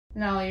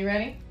Now, you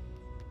ready?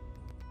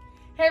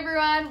 Hey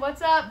everyone,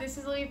 what's up? This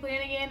is Lily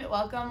Flanagan.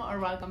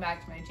 Welcome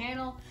back to my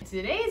channel. In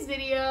today's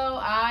video,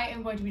 I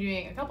am going to be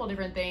doing a couple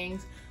different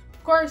things.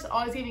 Of course,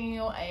 always giving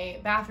you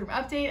a bathroom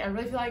update. I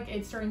really feel like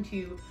it's starting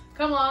to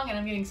come along and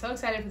I'm getting so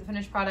excited for the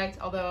finished product,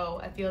 although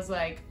it feels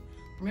like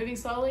we're moving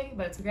slowly,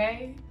 but it's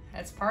okay.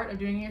 That's part of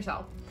doing it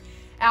yourself.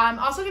 I'm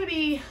also gonna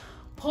be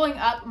pulling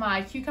up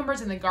my cucumbers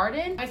in the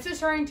garden. It's just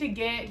starting to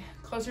get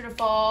closer to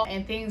fall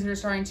and things are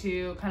starting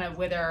to kind of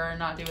wither and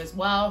not do as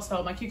well.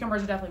 So my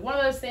cucumbers are definitely one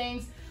of those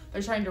things.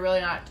 They're starting to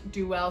really not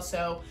do well.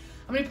 So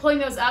I'm gonna be pulling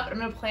those up and I'm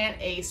gonna plant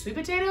a sweet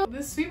potato.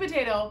 This sweet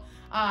potato,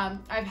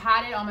 I've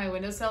had it on my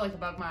windowsill, like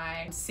above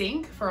my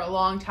sink for a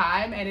long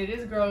time, and it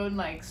has grown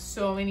like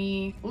so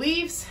many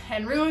leaves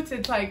and roots.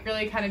 It's like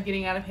really kind of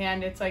getting out of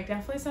hand. It's like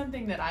definitely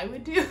something that I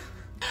would do.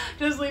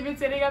 Just leave it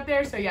sitting up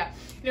there. So yeah,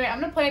 anyway, I'm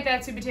gonna plant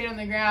that sweet potato in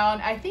the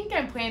ground. I think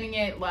I'm planting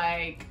it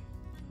like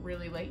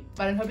really late,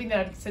 but I'm hoping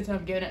that since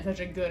I've given it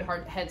such a good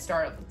hard head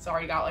start, it's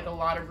already got like a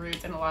lot of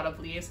roots and a lot of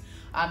leaves,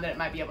 that it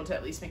might be able to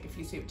at least make a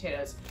few sweet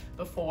potatoes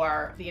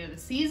before the end of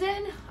the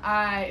season.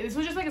 This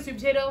was just like a sweet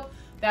potato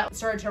that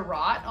started to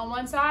rot on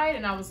one side,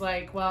 and I was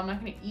like, well, I'm not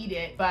gonna eat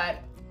it, but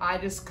I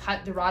just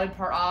cut the rotted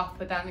part off,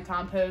 put that in the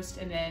compost,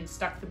 and then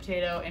stuck the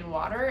potato in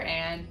water,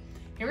 and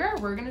here we are.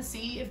 We're gonna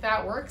see if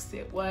that works.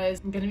 It was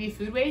gonna be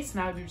food waste,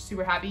 and I would be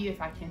super happy if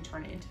I can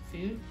turn it into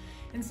food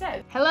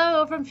instead.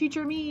 Hello from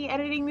future me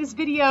editing this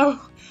video.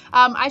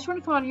 I just want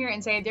to come on here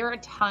and say there are a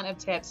ton of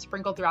tips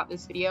sprinkled throughout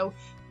this video.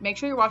 Make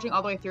sure you're watching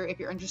all the way through if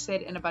you're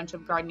interested in a bunch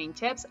of gardening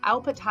tips.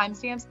 I'll put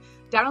timestamps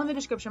down in the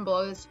description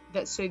below so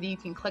that you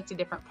can click to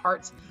different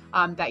parts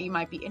that you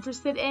might be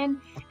interested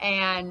in.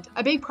 And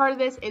a big part of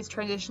this is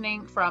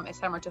transitioning from a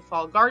summer to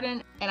fall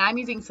garden. And I'm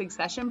using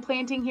succession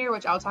planting here,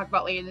 which I'll talk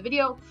about later in the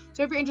video.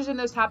 So if you're interested in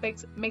those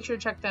topics, make sure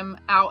to check them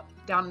out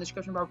down in the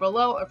description bar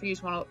below. Or if you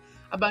just want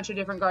a bunch of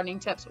different gardening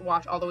tips,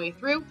 watch all the way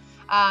through.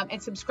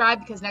 And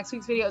subscribe, because next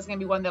week's video is going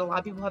to be one that a lot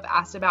of people have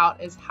asked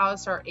about, is how to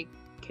start a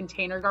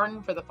container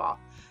garden for the fall.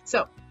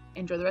 So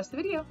enjoy the rest of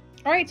the video.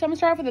 All right, so I'm gonna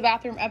start off with the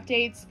bathroom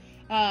updates.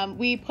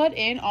 We put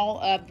in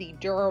all of the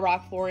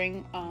Dura-Rock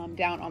flooring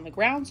down on the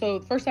ground. So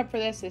the first step for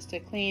this is to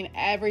clean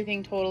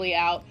everything totally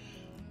out,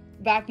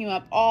 vacuum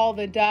up all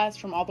the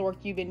dust from all the work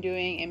you've been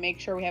doing, and make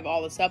sure we have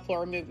all the subfloor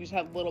removed. We just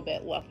have a little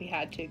bit left we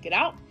had to get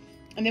out.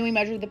 And then we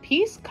measured the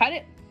piece, cut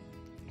it,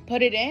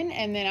 put it in,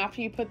 and then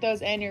after you put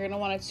those in, you're gonna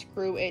wanna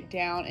screw it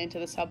down into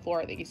the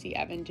subfloor that you see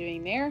Evan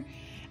doing there.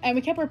 And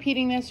we kept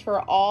repeating this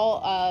for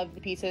all of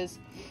the pieces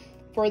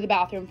for the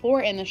bathroom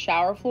floor and the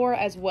shower floor,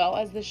 as well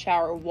as the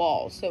shower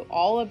walls. So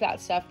all of that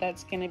stuff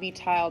that's gonna be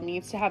tiled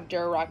needs to have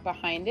Dura-Rock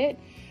behind it.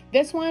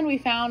 This one, we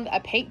found a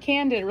paint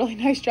can did a really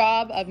nice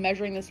job of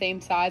measuring the same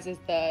size as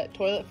the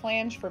toilet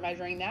flange for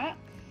measuring that.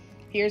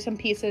 Here's some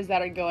pieces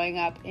that are going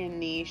up in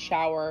the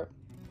shower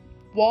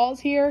walls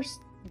here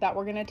that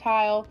we're gonna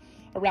tile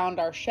around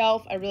our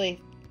shelf. I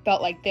really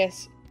felt like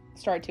this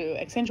started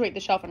to accentuate the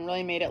shelf and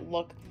really made it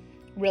look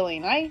really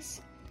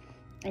nice.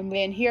 And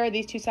then here,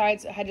 these two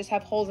sides, I just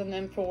have holes in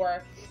them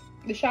for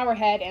the shower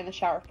head and the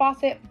shower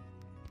faucet.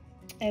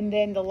 And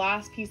then the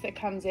last piece that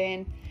comes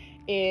in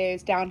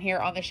is down here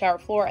on the shower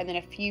floor, and then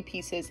a few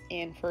pieces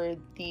in for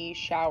the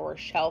shower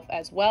shelf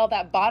as well.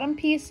 That bottom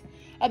piece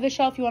of the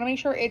shelf, you want to make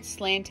sure it's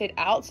slanted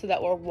out so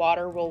that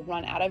water will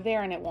run out of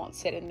there and it won't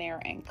sit in there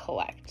and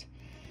collect.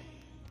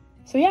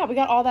 So yeah, we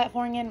got all that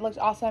flooring in. It looks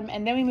awesome.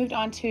 And then we moved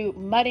on to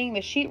mudding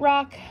the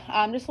sheetrock.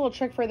 Just a little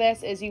trick for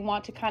this is you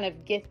want to kind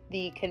of get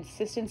the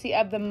consistency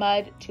of the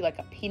mud to like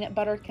a peanut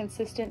butter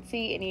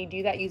consistency. And you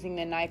do that using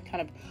the knife,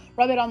 kind of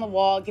rub it on the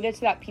wall, get it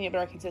to that peanut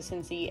butter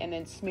consistency, and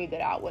then smooth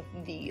it out with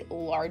the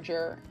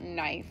larger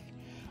knife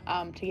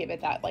to give it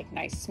that like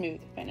nice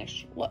smooth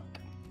finish look.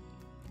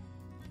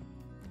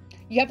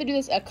 You have to do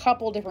this a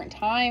couple different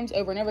times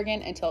over and over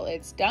again until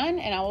it's done,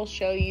 and I will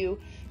show you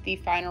the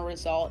final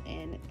result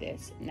in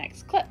this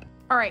next clip.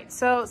 All right,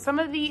 so some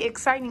of the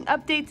exciting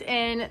updates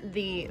in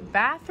the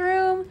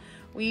bathroom.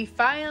 We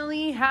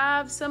finally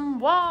have some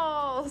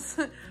walls.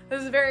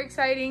 This is very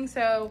exciting.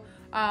 So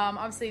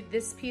obviously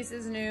this piece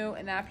is new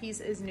and that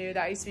piece is new.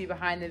 That used to be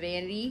behind the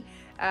vanity.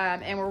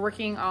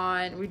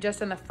 And we've just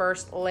done the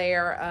first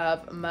layer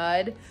of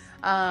mud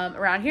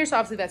around here. So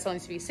obviously that still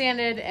needs to be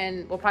sanded,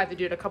 and we'll probably have to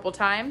do it a couple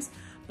times,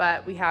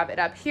 but we have it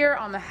up here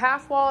on the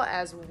half wall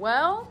as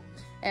well.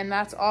 And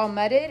that's all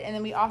mudded. And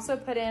then we also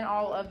put in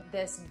all of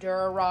this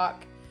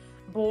Dura-Rock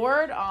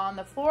board on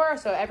the floor.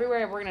 So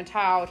everywhere we're gonna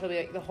tile, which will be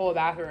like the whole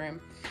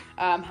bathroom,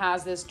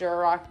 has this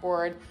Dura-Rock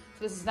board.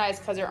 So this is nice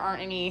because there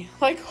aren't any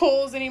like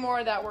holes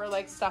anymore that we're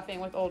like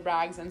stuffing with old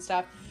rags and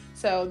stuff.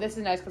 So this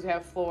is nice because we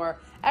have floor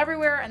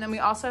everywhere. And then we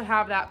also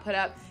have that put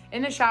up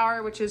in the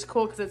shower, which is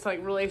cool because it's like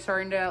really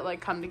starting to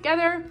like come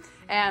together.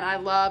 And I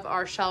love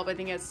our shelf. I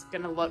think it's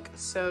gonna look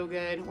so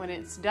good when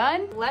it's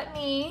done. Let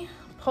me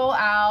pull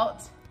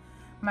out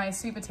my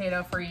sweet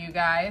potato for you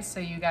guys so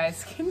you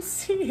guys can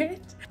see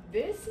it.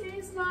 This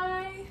is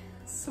my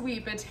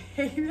sweet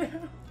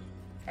potato.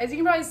 As you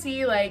can probably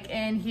see, like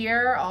in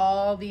here,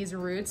 all these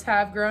roots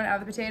have grown out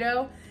of the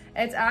potato,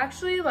 It's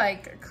actually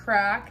like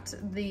cracked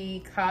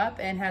the cup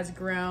and has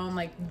grown,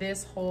 like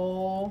this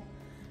whole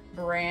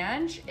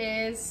branch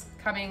is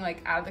coming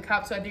like out of the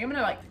cup. So I think I'm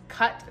gonna like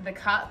cut the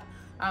cup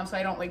so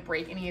I don't like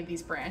break any of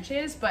these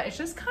branches, but it's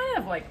just kind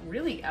of like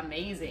really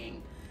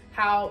amazing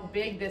how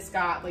big this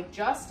got, like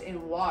just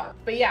in water.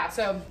 But yeah,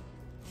 so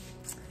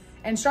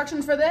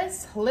instructions for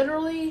this,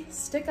 literally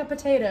stick a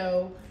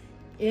potato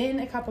in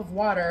a cup of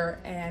water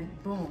and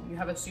boom, you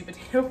have a sweet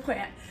potato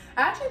plant.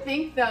 I actually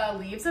think the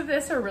leaves of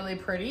this are really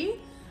pretty.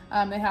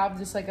 They have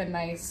just like a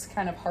nice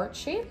kind of heart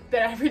shape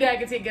that every day I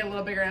could see it get a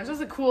little bigger. And it's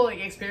just a cool like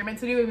experiment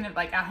to do, even if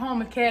like at home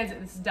with kids.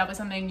 This is definitely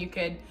something you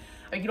could,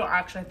 like you don't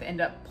actually have to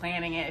end up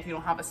planting it if you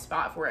don't have a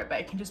spot for it, but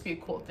it can just be a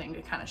cool thing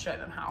to kind of show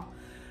them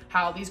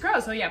how these grow.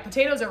 So yeah,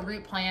 potatoes are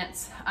root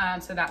plants,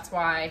 so that's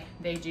why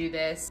they do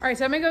this. All right,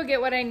 so I'm gonna go get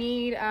what I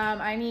need.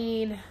 I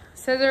need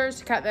scissors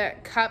to cut the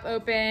cup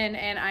open,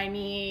 and I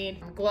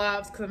need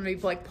gloves because I'm gonna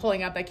be like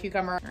pulling out that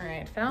cucumber. All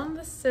right, found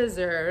the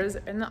scissors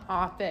in the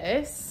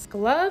office.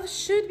 Gloves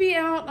should be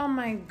out on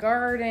my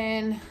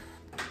garden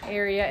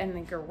area in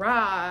the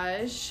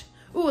garage.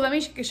 Ooh, let me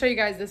show you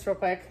guys this real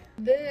quick.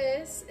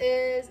 This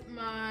is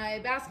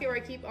my basket where I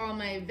keep all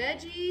my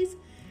veggies,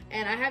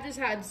 and I have just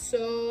had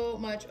so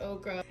much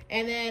okra.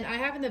 And then I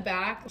have in the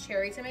back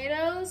cherry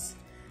tomatoes.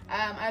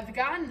 I've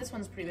gotten, this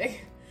one's pretty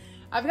big.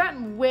 I've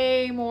gotten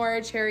way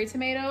more cherry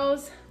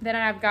tomatoes than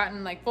I've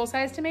gotten like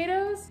full-size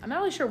tomatoes. I'm not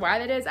really sure why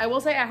that is. I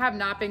will say I have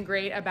not been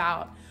great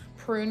about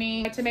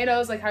pruning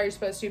tomatoes, like how you're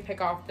supposed to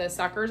pick off the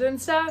suckers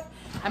and stuff.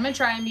 I'm gonna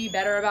try and be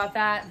better about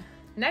that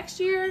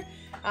next year.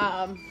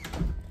 But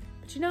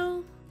you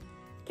know,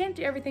 can't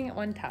do everything at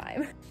one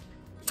time.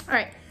 All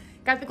right,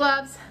 got the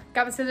gloves,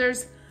 got the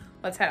scissors.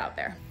 Let's head out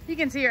there. You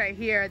can see right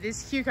here,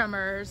 these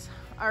cucumbers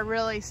are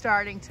really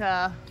starting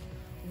to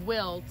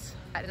wilt.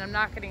 And I'm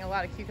not getting a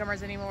lot of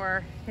cucumbers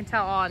anymore. You can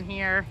tell on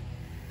here,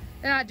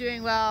 they're not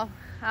doing well.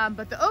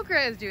 But the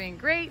okra is doing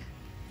great.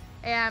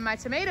 And my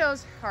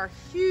tomatoes are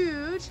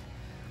huge.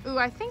 Ooh,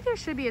 I think there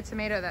should be a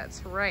tomato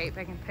that's ripe.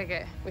 I can pick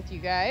it with you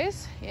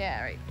guys.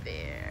 Yeah, right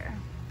there.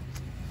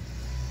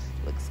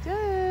 Looks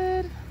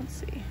good. Let's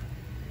see.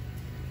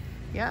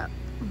 Yep.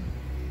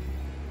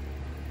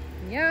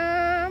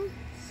 Yum.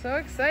 So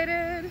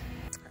excited.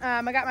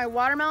 I got my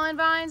watermelon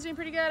vines doing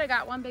pretty good. I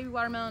got one baby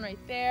watermelon right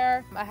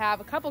there. I have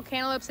a couple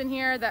cantaloupes in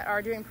here that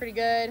are doing pretty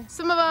good.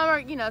 Some of them are,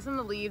 you know, some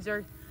of the leaves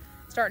are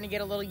starting to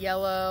get a little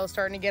yellow,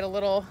 starting to get a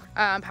little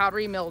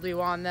powdery mildew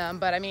on them.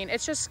 But I mean,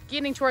 it's just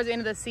getting towards the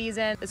end of the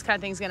season. This kind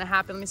of thing's gonna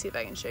happen. Let me see if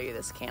I can show you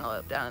this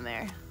cantaloupe down in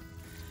there.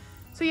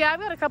 So yeah, I've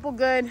got a couple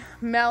good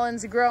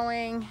melons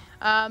growing.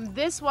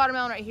 This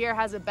watermelon right here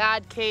has a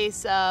bad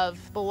case of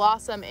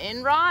blossom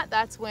end rot.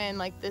 That's when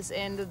like this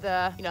end of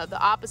the, you know, the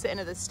opposite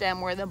end of the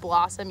stem where the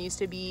blossom used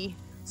to be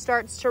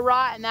starts to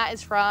rot, and that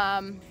is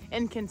from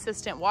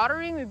inconsistent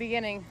watering. We've been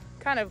getting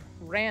kind of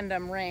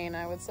random rain,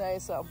 I would say.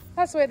 So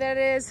that's the way that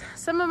is.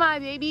 Some of my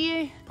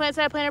baby plants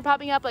that I planted are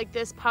popping up, like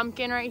this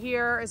pumpkin right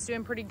here is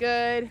doing pretty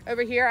good.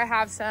 Over here I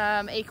have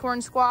some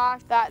acorn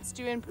squash that's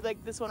doing,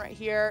 like this one right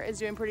here is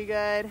doing pretty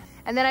good.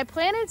 And then I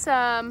planted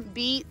some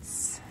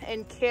beets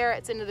and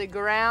carrots into the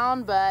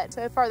ground, but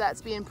so far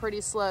that's being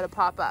pretty slow to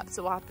pop up.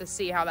 So we'll have to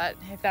see how that,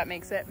 if that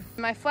makes it.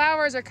 My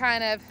flowers are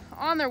kind of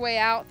on their way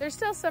out. There's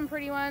still some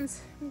pretty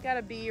ones. We got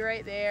a bee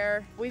right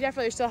there. We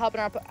definitely are still helping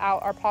out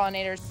our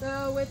pollinators.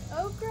 So with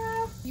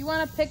okra, you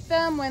want to pick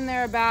them when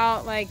they're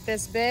about like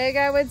this big,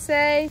 I would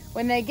say.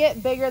 When they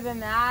get bigger than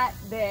that,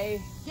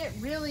 they get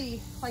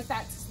really like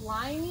that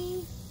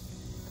slimy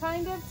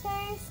kind of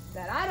taste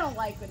that I don't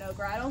like with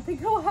okra. I don't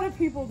think a lot of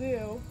people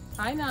do.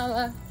 Hi,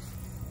 Nala.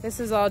 This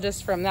is all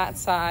just from that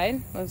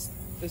side. There's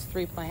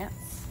 3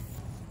 plants.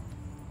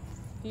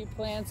 A few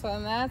plants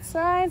on that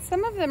side.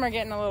 Some of them are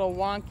getting a little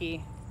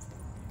wonky,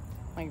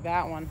 like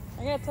that one.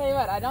 I gotta tell you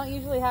what, I don't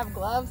usually have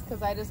gloves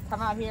because I just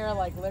come out here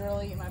like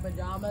literally in my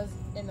pajamas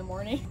in the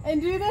morning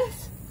and do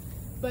this.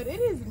 But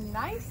it is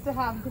nice to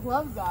have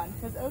gloves on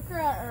because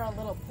okra are a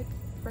little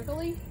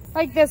prickly.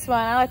 Like this one,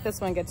 I let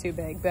this one get too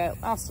big, but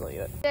I'll still eat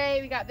it. Today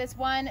we got this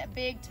one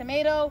big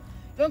tomato.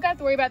 Don't have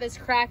to worry about this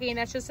cracking.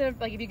 That's just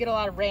like if you get a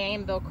lot of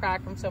rain, they'll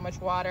crack from so much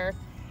water.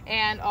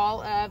 And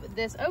all of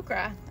this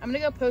okra. I'm gonna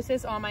go post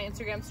this on my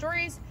Instagram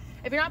stories.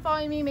 If you're not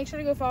following me, make sure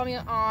to go follow me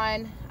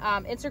on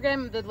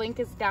Instagram. The link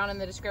is down in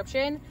the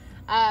description.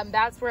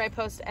 That's where I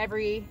post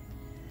every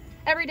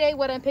day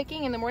what I'm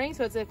picking in the morning.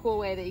 So it's a cool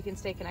way that you can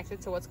stay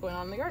connected to what's going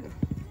on in the garden.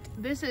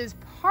 This is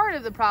part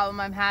of the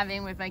problem I'm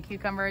having with my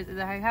cucumbers is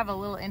I have a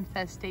little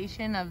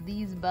infestation of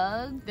these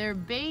bugs. They're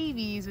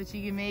babies, which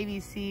you can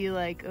maybe see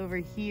like over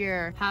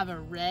here, have a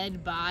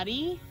red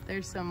body.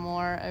 There's some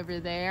more over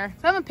there.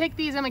 So I'm gonna pick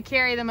these, I'm gonna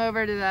carry them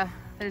over to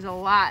there's a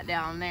lot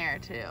down there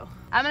too.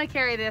 I'm gonna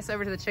carry this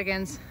over to the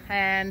chickens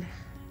and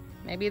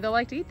maybe they'll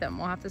like to eat them.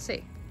 We'll have to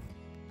see.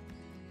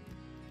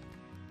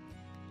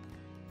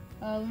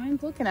 I'm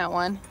looking at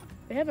one.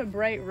 They have a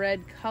bright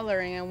red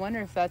coloring. I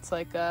wonder if that's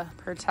like a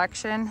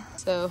protection,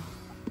 so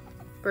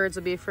birds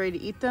will be afraid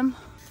to eat them.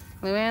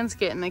 Luann's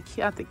getting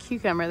out the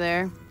cucumber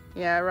there.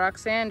 Yeah,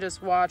 Roxanne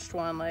just watched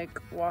one like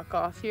walk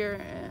off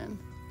here and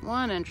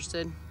One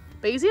interested.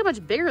 But you see how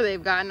much bigger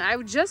they've gotten. I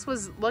just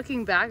was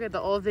looking back at the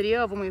old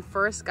video of when we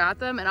first got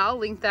them, and I'll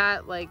link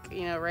that, like,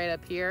 you know, right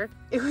up here.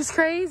 It was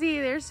crazy.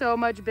 They're so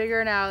much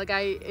bigger now. Like,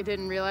 I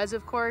didn't realize,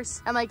 of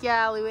course. And like,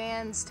 yeah,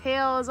 Luann's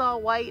tail is all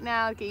white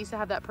now. It used to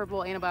have that purple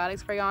antibiotic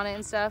spray on it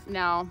and stuff.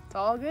 Now it's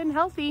all good and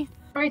healthy.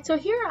 All right, so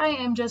here I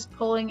am just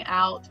pulling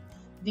out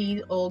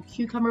these old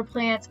cucumber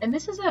plants, and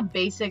this is a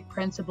basic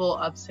principle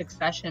of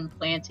succession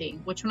planting,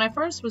 which when I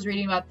first was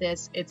reading about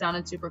this, it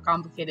sounded super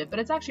complicated, but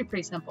it's actually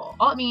pretty simple.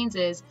 All it means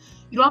is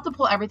you don't have to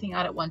pull everything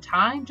out at one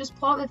time. Just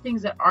pull out the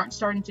things that aren't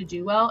starting to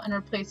do well and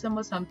replace them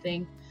with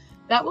something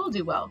that will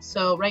do well.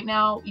 So right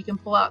now you can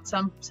pull out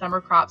some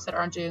summer crops that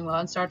aren't doing well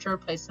and start to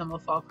replace them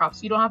with fall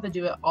crops. You don't have to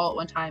do it all at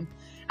one time.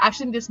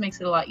 Actually, this makes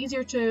it a lot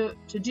easier to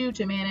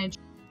manage,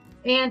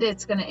 and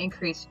it's going to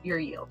increase your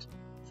yield.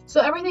 So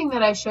everything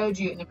that I showed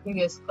you in the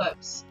previous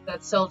clips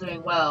that's still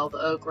doing well, the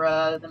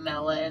okra, the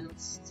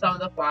melons, some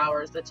of the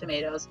flowers, the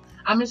tomatoes,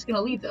 I'm just going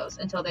to leave those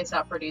until they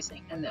stop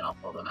producing, and then I'll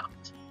pull them out.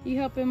 You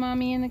helping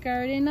mommy in the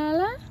garden,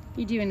 Nala?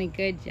 You're doing a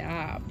good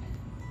job.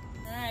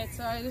 All right,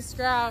 so I just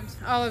grabbed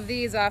all of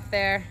these off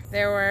there.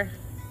 There were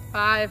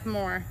 5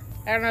 more.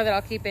 I don't know that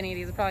I'll keep any of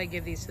these. I'll probably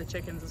give these to the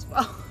chickens as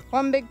well.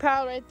 One big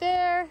pile right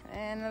there,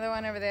 and another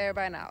one over there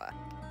by Nala.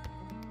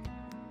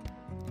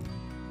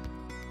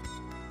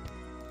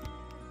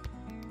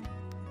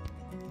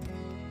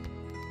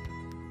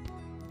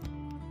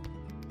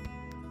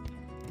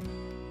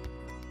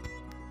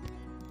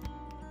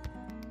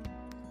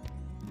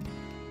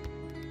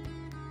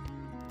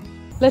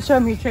 Let's show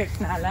them your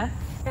tricks, Nala.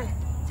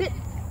 Sit,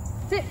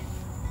 sit,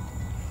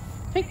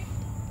 trick,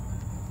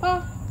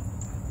 paw.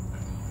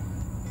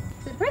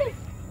 Sit pretty,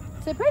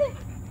 sit pretty,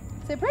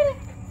 sit pretty.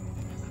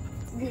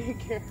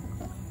 Good girl.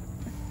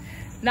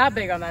 Not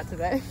big on that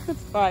today.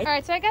 It's fine. All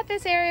right, so I got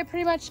this area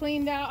pretty much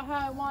cleaned out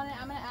how I want it.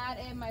 I'm gonna add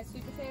in my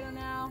sweet potato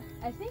now.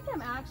 I think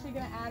I'm actually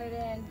gonna add it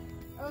in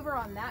over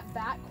on that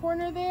back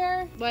corner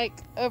there, like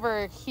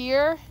over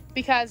here,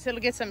 because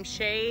it'll get some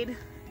shade,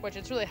 which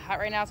it's really hot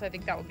right now, so I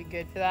think that would be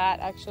good for that,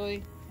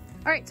 actually.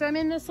 All right, so I'm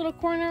in this little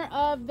corner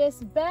of this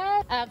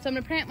bed. So I'm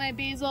gonna plant my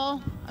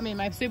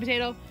my sweet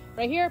potato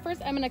right here.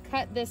 First, I'm gonna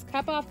cut this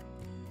cup off.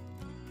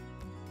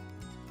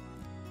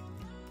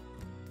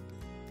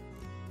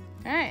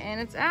 All right, and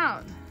it's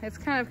out. It's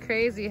kind of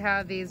crazy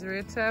how these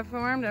roots have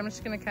formed. I'm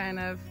just gonna kind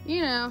of,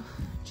 you know,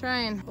 try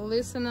and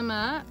loosen them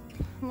up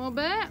a little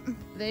bit.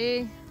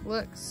 They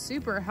look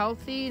super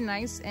healthy,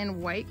 nice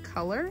and white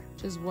color,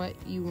 which is what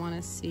you want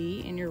to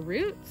see in your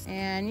roots.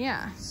 And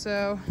yeah,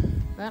 so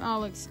that all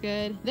looks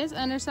good. This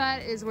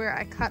underside is where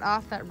I cut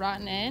off that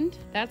rotten end.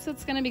 That's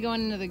what's going to be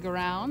going into the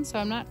ground, so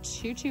I'm not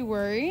too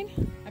worried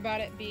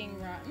about it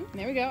being rotten.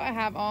 There we go. I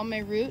have all my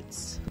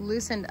roots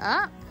loosened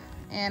up,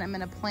 and I'm going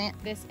to plant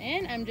this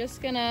in. I'm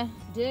just going to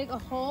dig a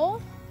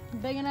hole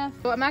big enough.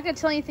 So I'm not going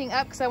to till anything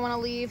up because I want to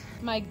leave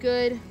my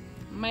good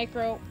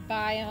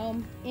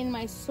microbiome in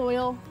my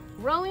soil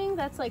growing.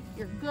 That's like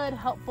your good,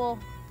 helpful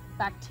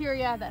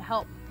bacteria that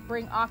help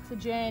bring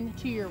oxygen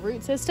to your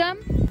root system.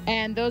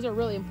 And those are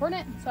really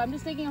important. So I'm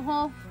just digging a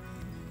hole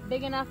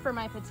big enough for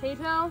my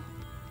potato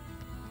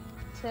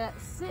to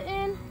sit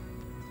in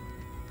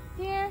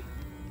here.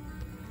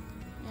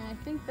 And I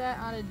think that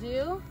ought to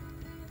do.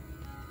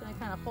 I'm gonna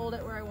kind of hold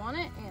it where I want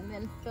it and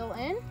then fill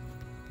in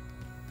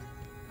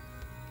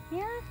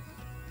here.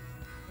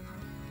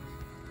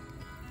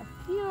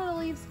 A few of the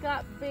leaves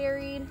got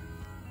buried,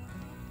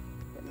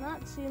 but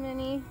not too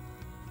many.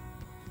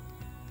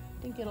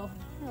 I think it'll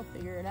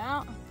figure it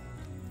out.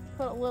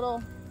 Put a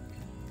little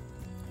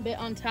bit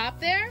on top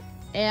there,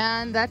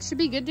 and that should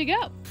be good to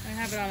go. I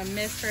have it on a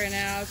mist right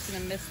now. It's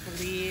gonna mist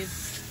the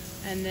leaves,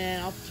 and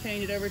then I'll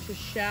change it over to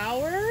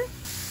shower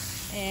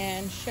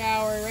and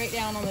shower right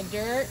down on the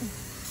dirt.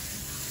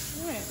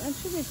 All right, that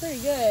should be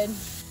pretty good.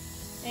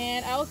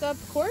 And I will,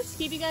 of course,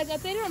 keep you guys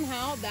updated on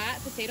how that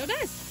potato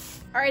does.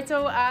 All right,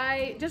 so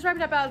I just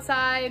wrapped up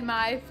outside.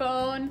 My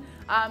phone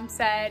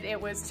said it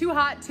was too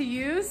hot to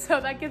use,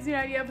 so that gives you an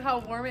idea of how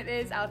warm it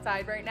is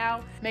outside right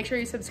now. Make sure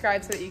you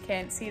subscribe so that you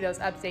can see those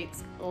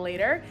updates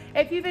later.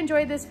 If you've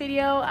enjoyed this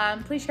video,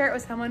 please share it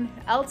with someone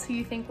else who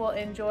you think will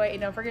enjoy,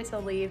 and don't forget to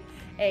leave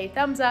a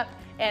thumbs up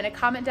and a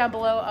comment down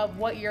below of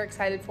what you're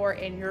excited for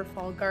in your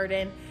fall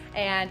garden.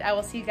 And I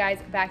will see you guys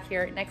back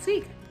here next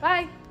week.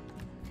 Bye.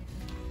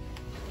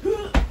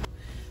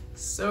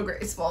 So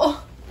graceful.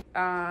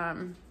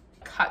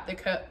 Cut the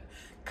cut.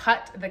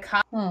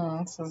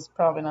 This is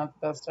probably not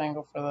the best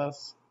angle for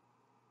this.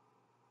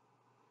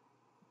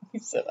 You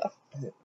sit up.